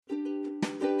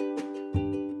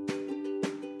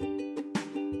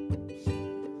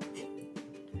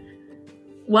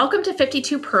Welcome to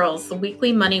 52 Pearls, the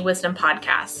weekly money wisdom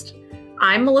podcast.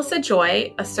 I'm Melissa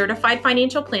Joy, a certified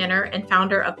financial planner and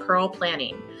founder of Pearl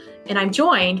Planning. And I'm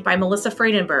joined by Melissa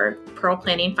Friedenberg, Pearl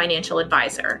Planning Financial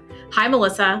Advisor. Hi,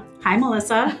 Melissa. Hi,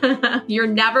 Melissa. You're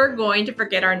never going to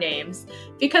forget our names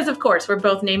because, of course, we're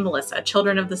both named Melissa,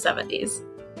 children of the 70s.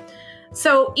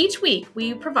 So each week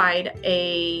we provide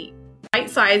a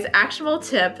bite-sized actionable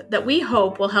tip that we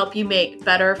hope will help you make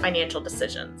better financial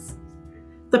decisions.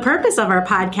 The purpose of our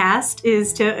podcast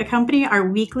is to accompany our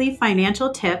weekly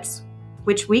financial tips,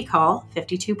 which we call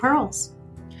 52 Pearls.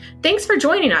 Thanks for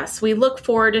joining us. We look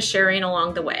forward to sharing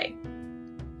along the way.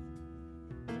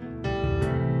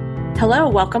 Hello,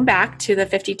 welcome back to the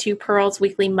 52 Pearls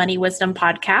Weekly Money Wisdom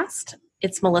Podcast.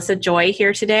 It's Melissa Joy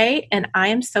here today, and I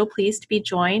am so pleased to be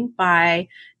joined by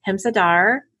Himsa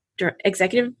Dar,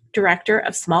 Executive Director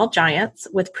of Small Giants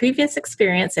with previous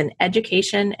experience in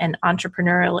education and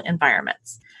entrepreneurial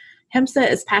environments. Himsa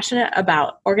is passionate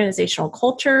about organizational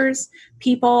cultures,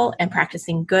 people, and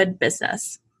practicing good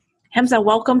business. Himsa,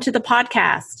 welcome to the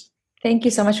podcast. Thank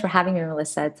you so much for having me,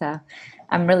 Melissa.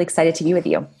 I'm really excited to be with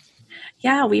you.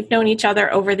 Yeah, we've known each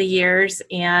other over the years,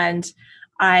 and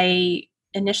I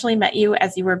initially met you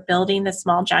as you were building the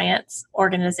Small Giants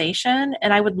organization.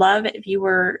 And I would love if you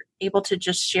were able to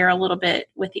just share a little bit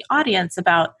with the audience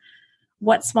about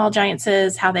what Small Giants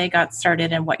is, how they got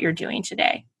started, and what you're doing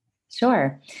today.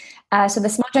 Sure. So the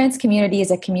Small Giants community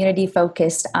is a community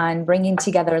focused on bringing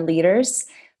together leaders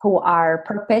who are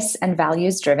purpose and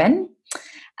values driven.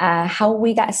 How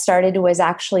we got started was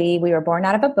actually, we were born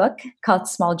out of a book called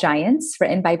Small Giants,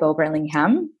 written by Bo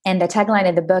Burlingham. And the tagline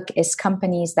of the book is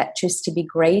companies that choose to be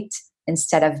great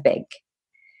instead of big.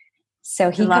 So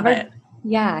he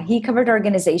covered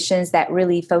organizations that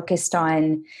really focused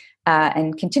on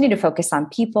and continue to focus on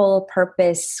people,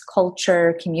 purpose,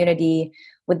 culture, community,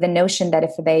 with the notion that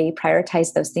if they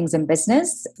prioritize those things in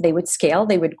business, they would scale,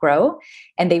 they would grow,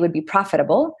 and they would be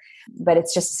profitable. But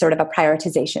it's just sort of a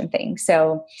prioritization thing.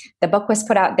 So the book was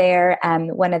put out there.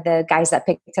 One of the guys that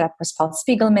picked it up was Paul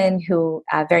Spiegelman, who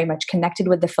very much connected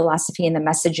with the philosophy and the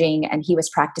messaging, and he was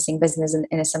practicing business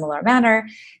in a similar manner.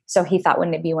 So he thought,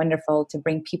 wouldn't it be wonderful to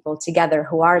bring people together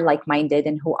who are like-minded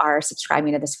and who are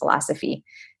subscribing to this philosophy?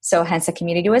 So hence the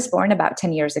community was born about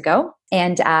 10 years ago.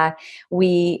 And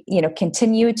we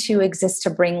continue to exist to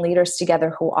bring leaders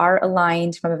together who are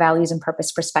aligned from a values and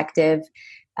purpose perspective.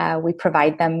 We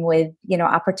provide them with,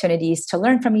 opportunities to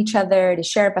learn from each other, to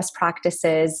share best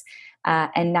practices,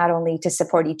 and not only to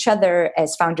support each other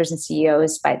as founders and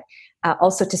CEOs, but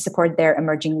also to support their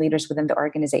emerging leaders within the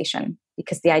organization.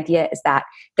 Because the idea is that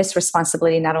this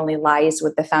responsibility not only lies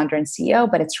with the founder and CEO,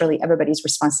 but it's really everybody's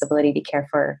responsibility to care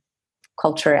for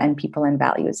culture and people and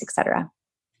values, et cetera.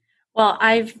 Well,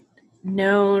 I've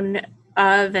known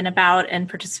of and about and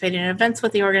participated in events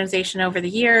with the organization over the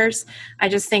years. I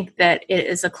just think that it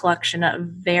is a collection of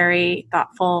very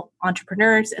thoughtful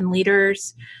entrepreneurs and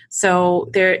leaders.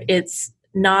 So it's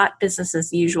not business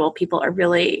as usual. People are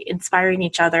really inspiring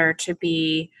each other to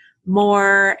be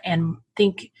more and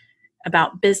think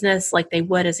about business like they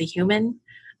would as a human.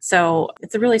 So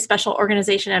it's a really special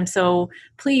organization. I'm so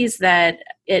pleased that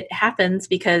it happens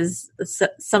because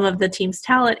some of the team's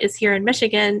talent is here in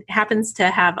Michigan, happens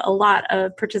to have a lot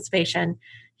of participation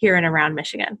here and around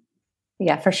Michigan.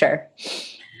 Yeah, for sure.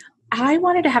 I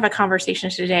wanted to have a conversation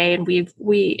today, and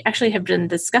we actually have been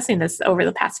discussing this over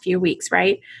the past few weeks,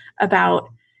 right? About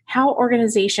how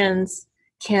organizations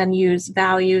can use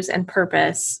values and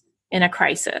purpose in a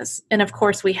crisis. And of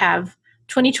course, we have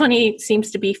 2020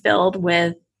 seems to be filled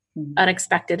with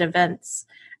unexpected events.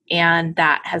 And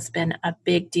that has been a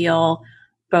big deal,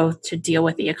 both to deal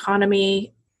with the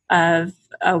economy of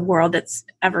a world that's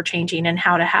ever changing and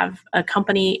how to have a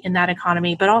company in that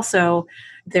economy. But also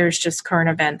there's just current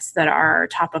events that are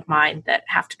top of mind that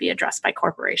have to be addressed by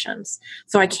corporations.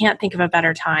 So I can't think of a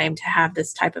better time to have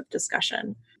this type of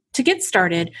discussion. To get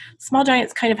started, Small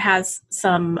Giants kind of has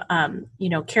some,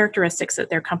 characteristics that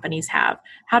their companies have.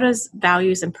 How does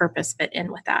values and purpose fit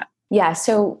in with that? Yeah.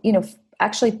 So,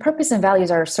 actually purpose and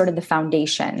values are sort of the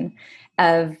foundation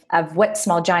of what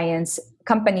Small Giants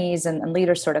companies and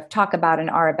leaders sort of talk about and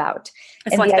are about.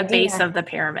 It's like the base of the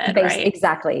pyramid, right?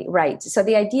 Exactly. Right. So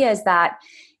the idea is that,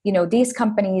 these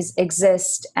companies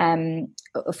exist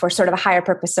for sort of a higher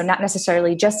purpose. So not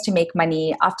necessarily just to make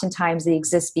money. Oftentimes they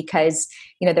exist because,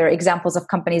 there are examples of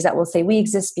companies that will say, we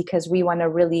exist because we want to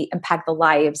really impact the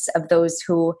lives of those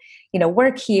who,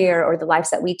 work here, or the lives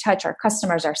that we touch, our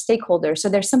customers, our stakeholders. So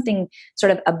there's something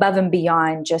sort of above and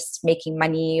beyond just making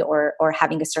money or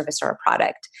having a service or a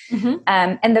product. Mm-hmm.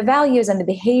 And the values and the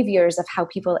behaviors of how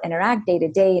people interact day to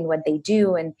day and what they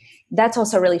do. And that's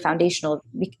also really foundational,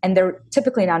 and they're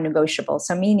typically non-negotiable.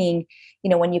 So meaning,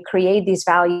 when you create these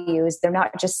values, they're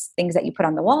not just things that you put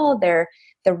on the wall. They're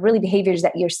really behaviors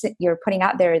that you're putting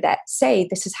out there that say,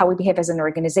 this is how we behave as an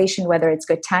organization, whether it's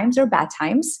good times or bad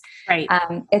times. Right.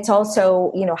 It's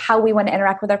also, how we want to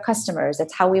interact with our customers.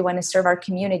 It's how we want to serve our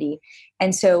community.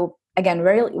 And so again,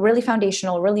 really, really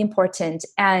foundational, really important,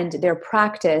 and they're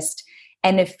practiced.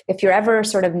 And if you're ever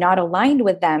sort of not aligned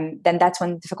with them, then that's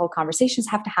when difficult conversations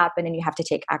have to happen and you have to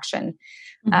take action.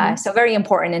 Mm-hmm. So very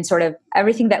important in sort of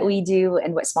everything that we do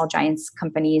and what Small Giants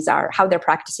companies are, how they're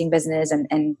practicing business,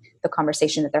 and the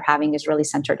conversation that they're having is really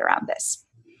centered around this.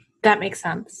 That makes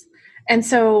sense. And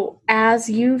so as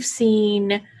you've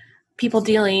seen people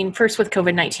dealing first with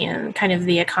COVID-19 and kind of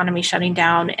the economy shutting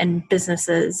down and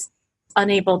businesses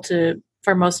unable to,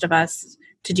 for most of us,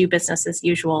 to do business as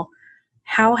usual,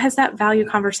 how has that value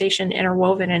conversation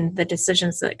interwoven in the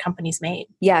decisions that companies made?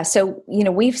 Yeah. So,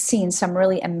 we've seen some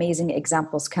really amazing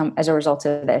examples come as a result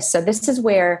of this. So this is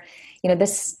where,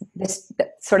 this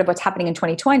sort of what's happening in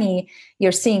 2020,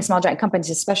 you're seeing small giant companies,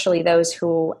 especially those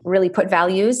who really put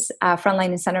values frontline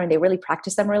and center, and they really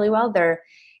practice them really well. They're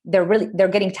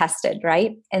getting tested,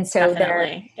 right? And so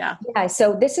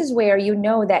So this is where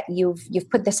that you've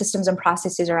put the systems and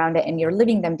processes around it, and you're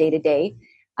living them day to day.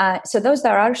 So those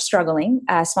that are struggling,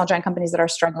 small giant companies that are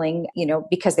struggling,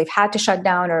 because they've had to shut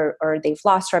down or they've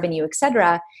lost revenue, et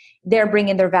cetera, they're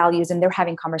bringing their values and they're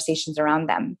having conversations around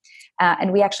them.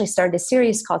 And we actually started a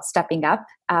series called Stepping Up,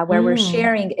 where we're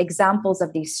sharing examples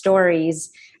of these stories.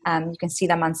 You can see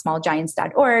them on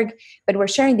smallgiants.org, but we're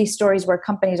sharing these stories where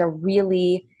companies and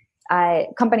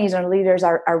leaders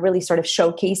are really sort of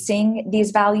showcasing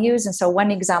these values. And so one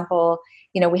example,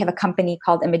 we have a company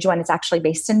called Image One. It's actually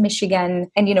based in Michigan.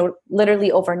 And,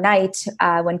 literally overnight,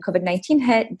 when COVID-19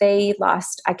 hit, they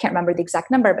lost, I can't remember the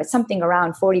exact number, but something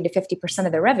around 40 to 50%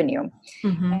 of their revenue.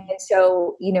 Mm-hmm. And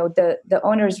so, the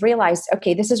owners realized,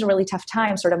 okay, this is a really tough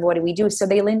time. Sort of what do we do? So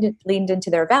they leaned into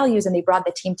their values and they brought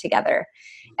the team together.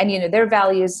 And, their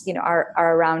values, are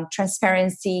around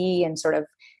transparency and sort of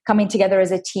coming together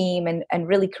as a team and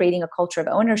really creating a culture of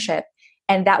ownership.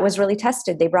 And that was really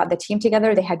tested. They brought the team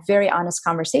together. They had very honest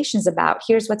conversations about,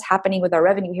 here's what's happening with our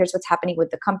revenue. Here's what's happening with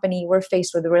the company. We're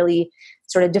faced with really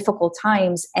sort of difficult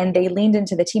times. And they leaned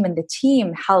into the team, and the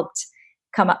team helped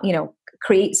come up,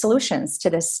 create solutions to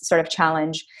this sort of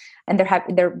challenge. And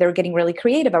they're getting really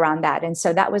creative around that. And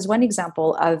so that was one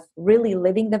example of really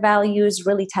living the values,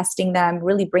 really testing them,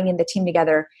 really bringing the team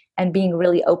together and being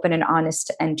really open and honest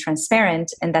and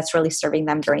transparent. And that's really serving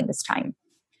them during this time.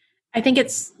 I think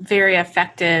it's very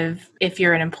effective if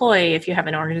you're an employee, if you have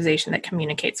an organization that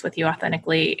communicates with you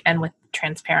authentically and with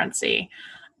transparency.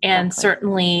 And Exactly.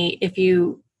 Certainly if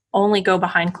you only go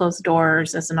behind closed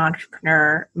doors as an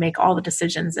entrepreneur, make all the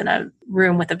decisions in a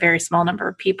room with a very small number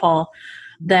of people,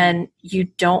 then you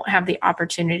don't have the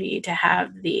opportunity to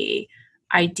have the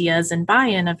ideas and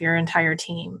buy-in of your entire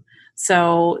team.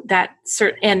 So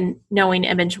and knowing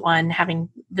Image One, having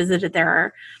visited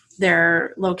their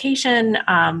location,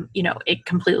 it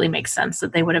completely makes sense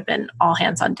that they would have been all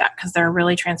hands on deck because they're a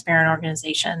really transparent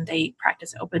organization. They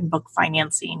practice open book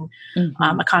financing,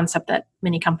 a concept that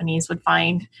many companies would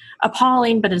find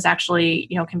appalling, but is actually,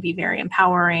 can be very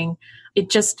empowering. It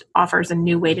just offers a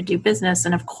new way to do business.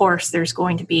 And of course, there's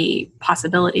going to be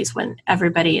possibilities when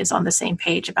everybody is on the same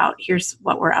page about here's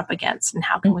what we're up against and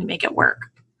how can we make it work.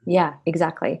 Yeah,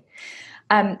 exactly.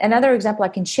 Another example I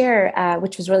can share,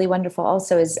 which was really wonderful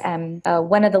also, is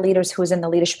one of the leaders who was in the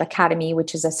Leadership Academy,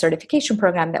 which is a certification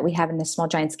program that we have in the Small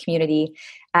Giants community.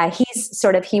 He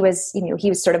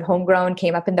was sort of homegrown,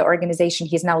 came up in the organization.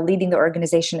 He's now leading the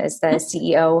organization as the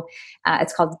CEO.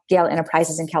 It's called Gale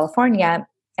Enterprises in California.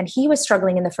 And he was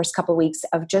struggling in the first couple of weeks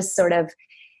of just sort of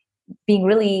being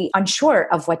really unsure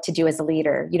of what to do as a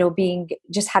leader,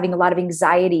 just having a lot of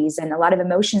anxieties and a lot of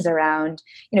emotions around,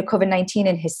 COVID-19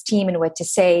 and his team and what to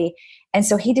say. And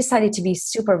so he decided to be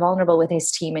super vulnerable with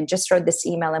his team and just wrote this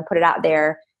email and put it out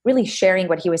there, really sharing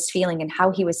what he was feeling and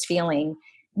how he was feeling.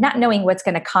 not knowing what's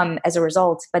going to come as a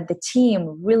result, but the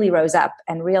team really rose up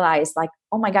and realized like,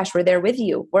 oh my gosh, we're there with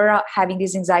you. We're having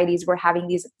these anxieties. We're having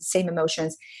these same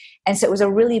emotions. And so it was a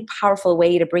really powerful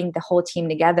way to bring the whole team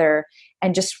together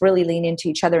and just really lean into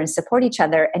each other and support each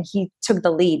other. And he took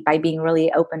the lead by being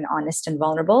really open, honest, and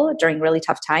vulnerable during really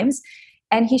tough times.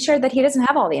 And he shared that he doesn't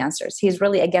have all the answers. He's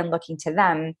really, again, looking to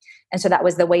them. And so that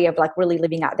was the way of like really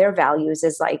living out their values,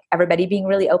 is like everybody being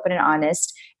really open and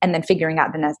honest and then figuring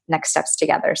out the next steps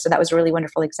together. So that was a really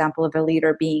wonderful example of a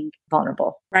leader being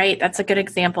vulnerable. Right. That's a good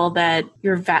example that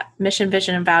your mission,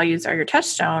 vision, and values are your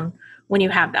touchstone when you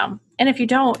have them. And if you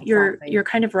don't, you're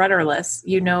kind of rudderless.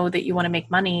 You know that you want to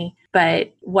make money,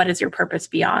 but what is your purpose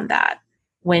beyond that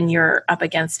when you're up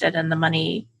against it and the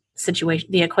money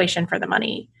situation, the equation for the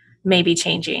money may be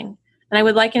changing? And I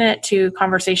would liken it to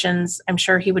conversations. I'm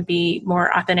sure he would be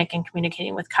more authentic in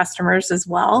communicating with customers as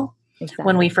well. Exactly.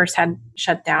 When we first had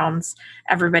shutdowns,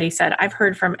 everybody said, I've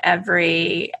heard from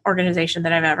every organization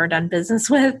that I've ever done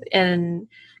business with in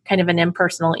kind of an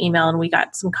impersonal email. And we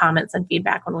got some comments and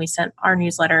feedback when we sent our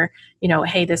newsletter,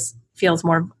 hey, this feels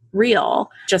more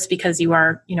real just because you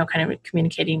are, kind of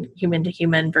communicating human to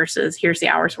human versus here's the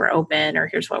hours we're open or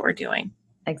here's what we're doing.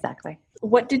 Exactly.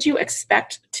 What did you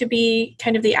expect to be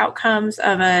kind of the outcomes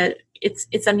of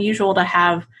it's unusual to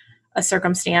have a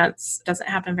circumstance, doesn't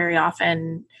happen very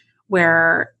often,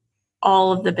 where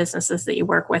all of the businesses that you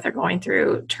work with are going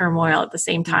through turmoil at the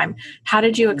same time. How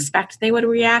did you expect they would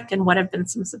react, and what have been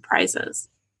some surprises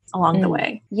along the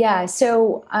way? Yeah.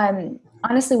 So,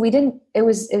 honestly, we didn't,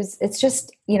 it's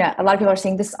just, a lot of people are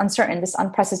saying this uncertain, this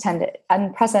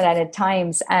unprecedented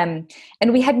times. And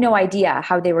we had no idea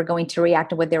how they were going to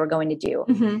react and what they were going to do.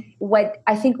 Mm-hmm. What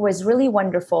I think was really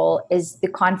wonderful is the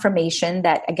confirmation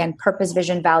that, again, purpose,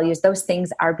 vision, values, those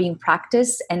things are being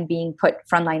practiced and being put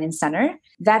frontline and center.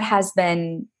 That has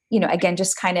been, again,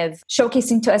 just kind of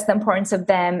showcasing to us the importance of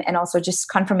them, and also just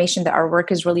confirmation that our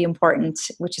work is really important,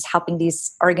 which is helping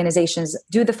these organizations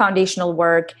do the foundational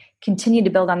work, continue to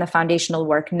build on the foundational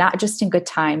work, not just in good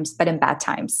times, but in bad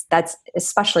times. That's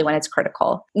especially when it's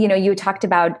critical. You talked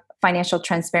about financial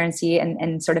transparency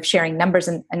and sort of sharing numbers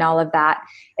and all of that.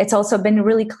 It's also been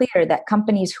really clear that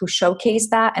companies who showcase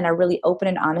that and are really open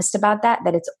and honest about that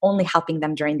it's only helping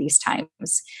them during these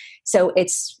times. So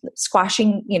it's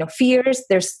squashing, fears.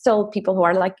 There's still people who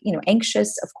are like,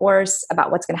 anxious, of course,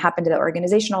 about what's going to happen to the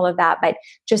organization, all of that. But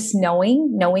just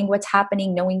knowing what's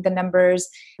happening, knowing the numbers,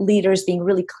 leaders being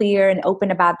really clear and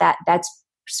open about that, that's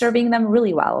serving them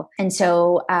really well. And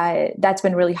so that's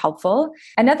been really helpful.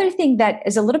 Another thing that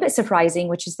is a little bit surprising,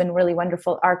 which has been really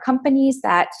wonderful, are companies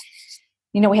that,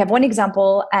 we have one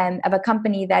example of a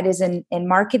company that is in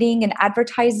marketing and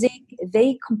advertising.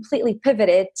 They completely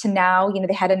pivoted to now,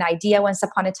 they had an idea once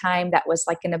upon a time that was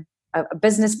like in a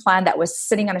business plan that was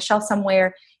sitting on a shelf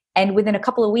somewhere. And within a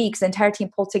couple of weeks, the entire team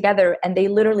pulled together and they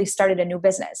literally started a new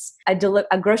business, a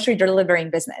grocery delivering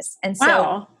business. And so,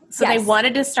 wow. So yes, they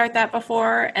wanted to start that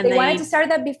before. And they wanted to start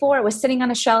that before. It was sitting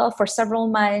on a shelf for several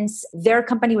months. Their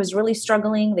company was really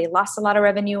struggling. They lost a lot of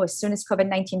revenue as soon as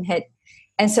COVID-19 hit.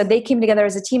 And so they came together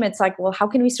as a team. It's like, well, how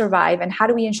can we survive? And how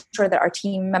do we ensure that our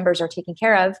team members are taken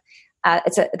care of?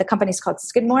 The company's called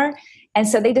Skidmore. And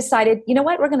so they decided, you know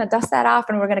what, we're going to dust that off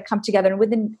and we're going to come together. And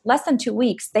within less than 2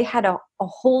 weeks, they had a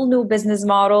whole new business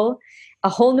model, a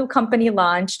whole new company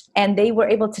launched, and they were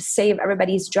able to save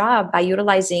everybody's job by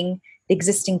utilizing the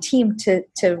existing team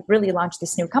to really launch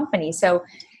this new company. So,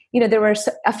 there were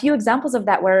a few examples of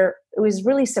that where it was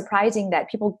really surprising that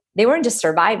people, they weren't just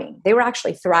surviving, they were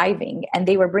actually thriving, and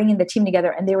they were bringing the team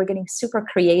together and they were getting super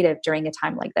creative during a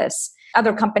time like this.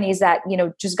 Other companies that,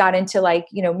 just got into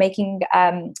making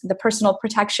the personal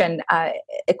protection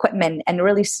equipment and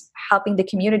really helping the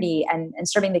community and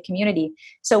serving the community.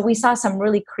 So we saw some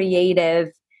really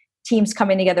creative teams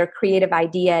coming together, creative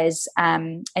ideas,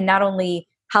 and not only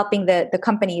helping the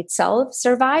company itself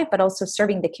survive, but also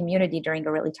serving the community during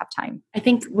a really tough time. I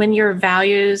think when your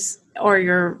values or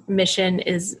your mission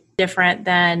is different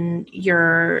than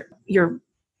your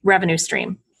revenue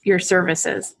stream, your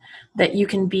services, that you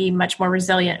can be much more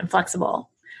resilient and flexible.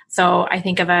 So I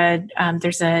think of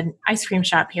there's an ice cream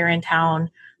shop here in town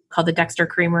called the Dexter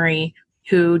Creamery,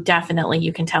 who definitely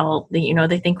you can tell that,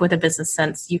 they think with a business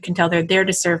sense. You can tell they're there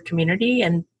to serve community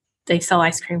and they sell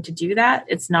ice cream to do that.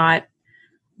 It's not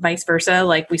vice versa.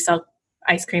 Like we sell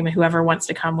ice cream and whoever wants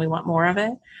to come, we want more of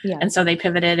it. Yeah. And so they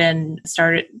pivoted and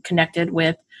connected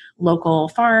with local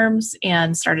farms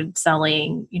and started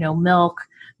selling, milk,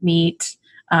 meat.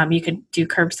 You could do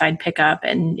curbside pickup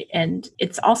and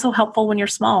it's also helpful when you're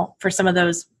small for some of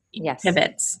those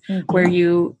pivots where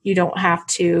you don't have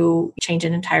to change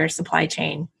an entire supply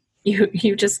chain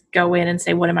You just go in and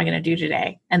say, what am I going to do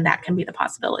today? And that can be the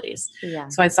possibilities. Yeah.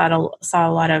 So I saw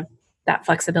a lot of that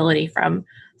flexibility from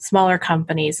smaller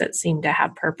companies that seem to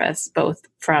have purpose, both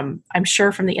from, I'm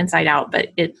sure, from the inside out, but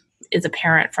it is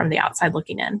apparent from the outside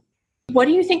looking in. What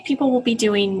do you think people will be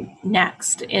doing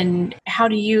next? And how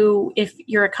do you, if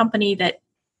you're a company that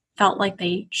felt like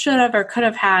they should have or could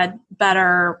have had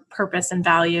better purpose and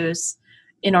values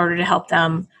in order to help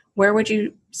them, where would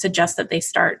you suggest that they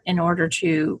start in order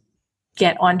to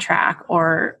get on track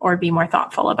or be more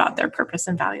thoughtful about their purpose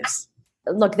and values?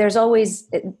 Look, there's always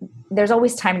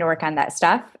time to work on that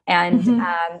stuff. And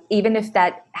even if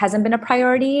that hasn't been a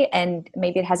priority and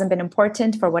maybe it hasn't been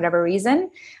important for whatever reason,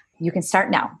 you can start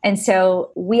now. And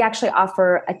so we actually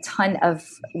offer a ton of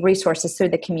resources through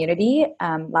the community.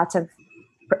 Lots of,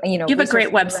 you have a great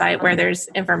website where there's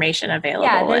information available.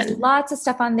 Yeah, there's lots of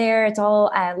stuff on there. It's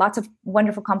all lots of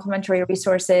wonderful complementary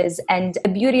resources. And the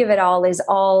beauty of it all is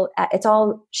it's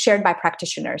all shared by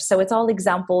practitioners. So it's all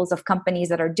examples of companies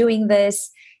that are doing this.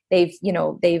 They've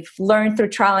learned through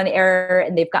trial and error,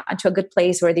 and they've gotten to a good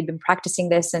place where they've been practicing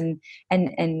this and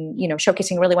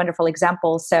showcasing really wonderful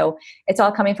examples. So it's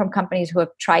all coming from companies who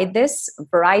have tried this, a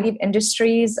variety of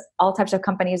industries, all types of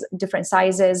companies, different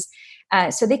sizes.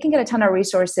 So they can get a ton of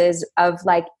resources of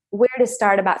like where to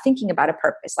start about thinking about a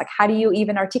purpose. Like, how do you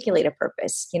even articulate a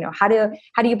purpose? How do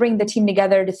you bring the team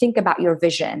together to think about your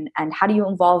vision, and how do you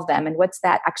involve them? And what's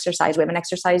that exercise? We have an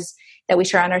exercise that we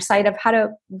share on our site of how to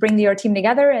bring your team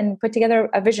together and put together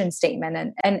a vision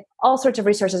statement, and all sorts of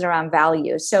resources around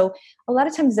values. So a lot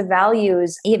of times the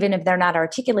values, even if they're not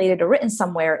articulated or written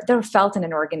somewhere, they're felt in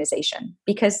an organization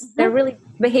because they're really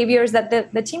behaviors that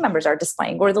the team members are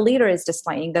displaying or the leader is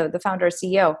displaying, the founder or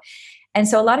CEO. And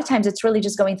so a lot of times it's really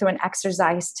just going through an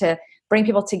exercise to bring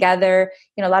people together.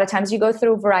 A lot of times you go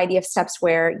through a variety of steps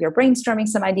where you're brainstorming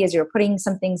some ideas, you're putting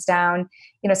some things down.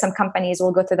 Some companies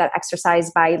will go through that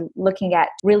exercise by looking at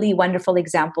really wonderful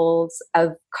examples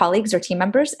of colleagues or team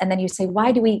members. And then you say,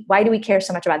 why do we care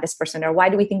so much about this person? Or why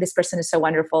do we think this person is so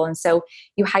wonderful? And so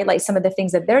you highlight some of the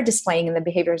things that they're displaying and the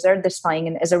behaviors they're displaying.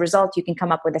 And as a result, you can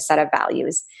come up with a set of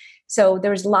values. So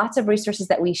there's lots of resources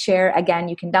that we share. Again,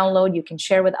 you can download, you can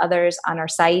share with others on our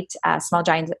site,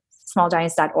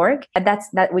 smallgiants.org.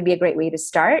 That would be a great way to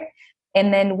start.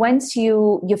 And then once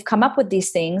you've come up with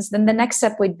these things, then the next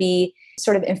step would be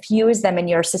sort of infuse them in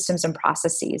your systems and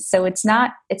processes. So it's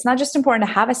not just important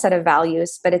to have a set of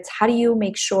values, but it's how do you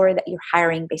make sure that you're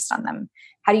hiring based on them?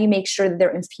 How do you make sure that they're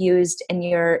infused in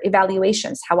your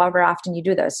evaluations, however often you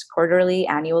do those, quarterly,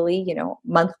 annually,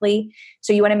 monthly?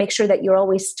 So you want to make sure that you're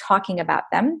always talking about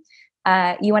them.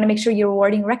 You want to make sure you're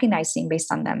rewarding, recognizing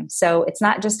based on them. So it's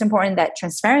not just important that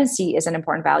transparency is an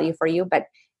important value for you, but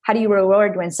how do you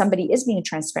reward when somebody is being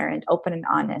transparent, open, and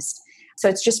honest? So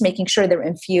it's just making sure they're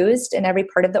infused in every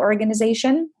part of the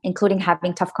organization, including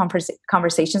having tough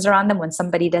conversations around them when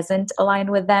somebody doesn't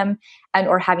align with them, and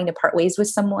or having to part ways with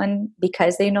someone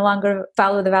because they no longer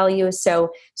follow the values. So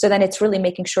then it's really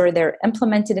making sure they're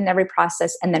implemented in every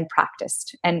process and then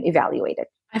practiced and evaluated.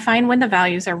 I find when the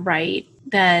values are right,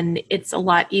 then it's a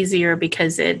lot easier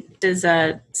because it is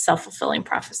a self-fulfilling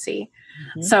prophecy.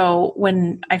 Mm-hmm. So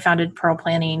when I founded Pearl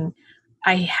Planning,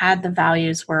 I had the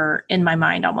values were in my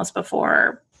mind almost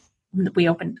before we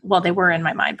opened. Well, they were in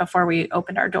my mind before we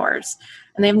opened our doors,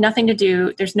 and they have nothing to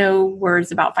do. There's no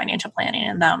words about financial planning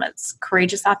in them. It's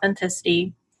courageous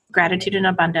authenticity, gratitude and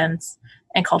abundance,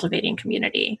 and cultivating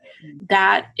community.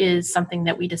 That is something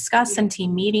that we discuss in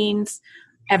team meetings.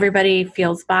 Everybody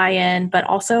feels buy-in, but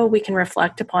also we can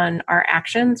reflect upon our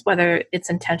actions, whether it's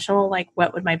intentional, like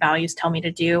what would my values tell me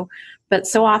to do? But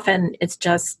so often it's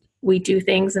just we do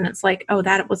things and it's like, oh,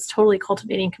 that was totally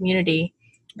cultivating community,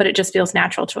 but it just feels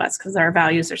natural to us because our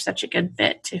values are such a good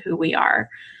fit to who we are.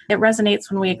 It resonates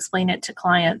when we explain it to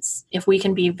clients. If we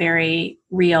can be very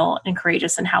real and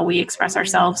courageous in how we express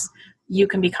ourselves, you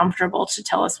can be comfortable to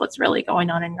tell us what's really going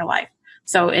on in your life.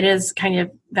 So it is kind of,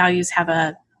 values have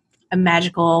a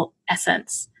magical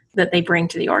essence that they bring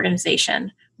to the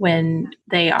organization when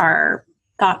they are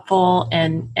thoughtful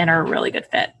and are a really good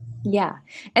fit. Yeah.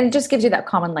 And it just gives you that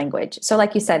common language. So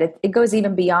like you said, it goes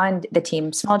even beyond the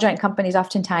team. Small giant companies,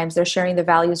 oftentimes they're sharing the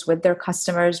values with their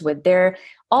customers, with their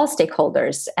all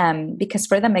stakeholders. Because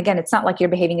for them, again, it's not like you're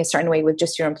behaving a certain way with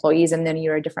just your employees and then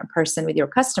you're a different person with your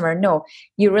customer. No,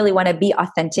 you really want to be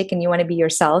authentic and you want to be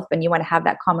yourself and you want to have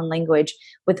that common language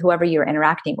with whoever you're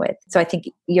interacting with. So I think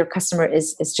your customer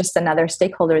is just another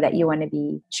stakeholder that you want to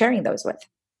be sharing those with.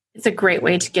 It's a great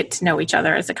way to get to know each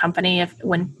other as a company.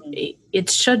 When it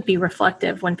should be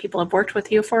reflective when people have worked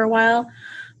with you for a while,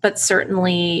 but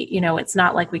certainly, it's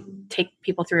not like we take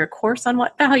people through a course on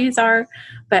what values are,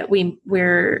 but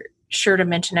we're sure to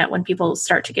mention it when people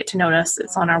start to get to know us.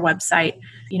 It's on our website.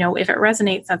 If it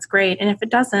resonates, that's great. And if it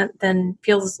doesn't, then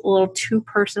feels a little too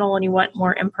personal and you want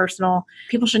more impersonal,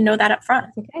 people should know that up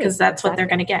front because that's what they're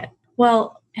going to get.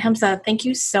 Well, Hamza, thank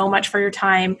you so much for your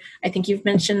time. I think you've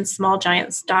mentioned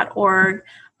smallgiants.org,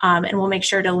 and we'll make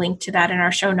sure to link to that in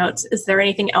our show notes. Is there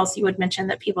anything else you would mention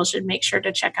that people should make sure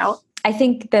to check out? I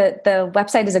think the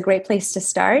website is a great place to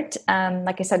start.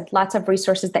 Like I said, lots of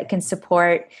resources that can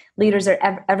support leaders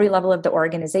at every level of the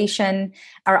organization.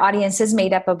 Our audience is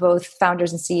made up of both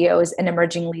founders and CEOs and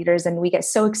emerging leaders, and we get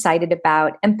so excited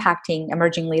about impacting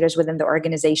emerging leaders within the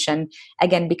organization.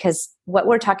 Again, because what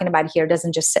we're talking about here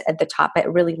doesn't just sit at the top,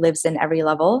 it really lives in every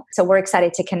level. So we're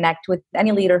excited to connect with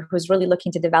any leader who's really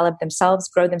looking to develop themselves,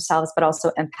 grow themselves, but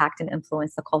also impact and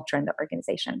influence the culture in the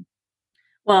organization.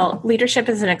 Well, leadership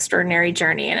is an extraordinary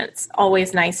journey, and it's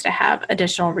always nice to have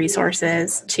additional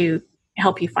resources to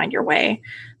help you find your way.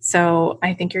 So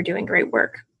I think you're doing great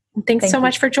work. Thanks so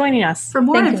much for joining us. For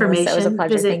more information,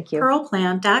 visit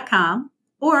pearlplan.com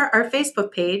or our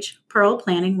Facebook page, Pearl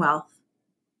Planning Wealth.